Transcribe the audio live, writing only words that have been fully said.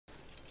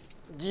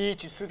Dis,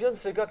 tu te souviens de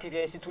ce gars qui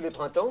vient ici tous les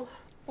printemps?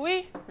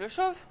 Oui, le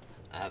chauve.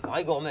 Un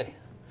vrai gourmet,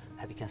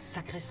 avec un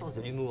sacré sens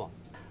de l'humour.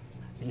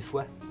 Une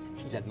fois,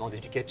 il a demandé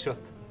du ketchup.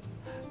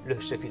 Le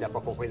chef, il n'a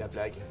pas compris la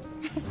blague.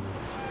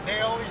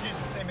 They always use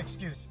the same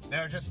excuse. There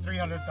are just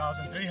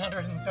 300,000,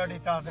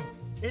 330,000.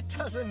 It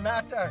doesn't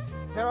matter.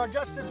 There are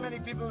just as many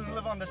people who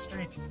live on the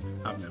street.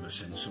 I've never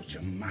seen such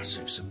a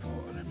massive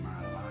supporter in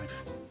my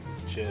life.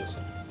 Cheers.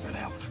 Good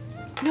health.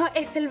 No,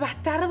 es el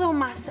bastardo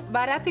más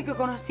barato que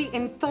conocí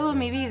en toda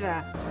mi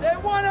vida. They're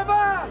one of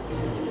us!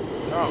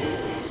 Ja,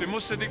 sie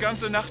musste die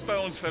ganze Nacht bei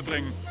uns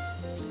verbringen.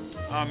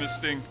 Armes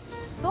Ding.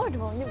 Såg du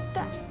vad hon gjorde?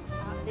 Ja,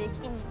 det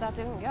gick inte att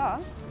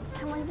undgå.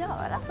 Kan man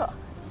göra så?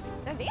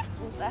 Jag vet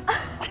inte.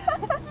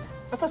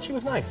 I thought she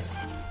was nice.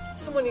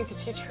 Someone needs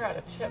to teach her how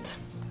to tip.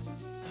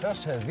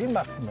 Først havde vi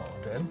magten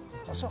over dem,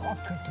 og så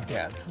opkøbte de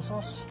alt hos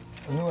os.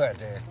 Og nu er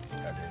det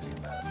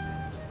lige meget.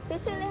 They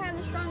say they have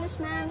the strongest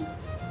men.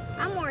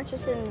 I'm more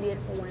interested in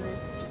beautiful women.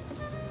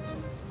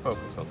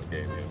 Focus on the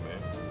game here,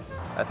 man.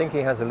 I think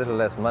he has a little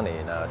less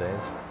money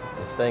nowadays.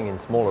 He's staying in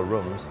smaller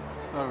rooms.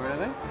 Oh,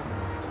 really?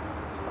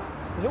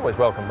 He's always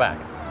welcome back.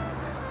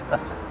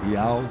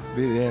 Já,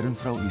 við erum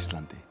frá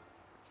Íslandi.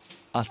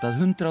 Allt að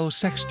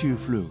 160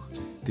 flug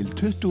til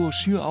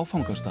 27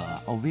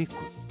 áfangastaða á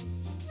viku.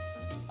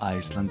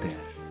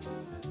 Icelandair.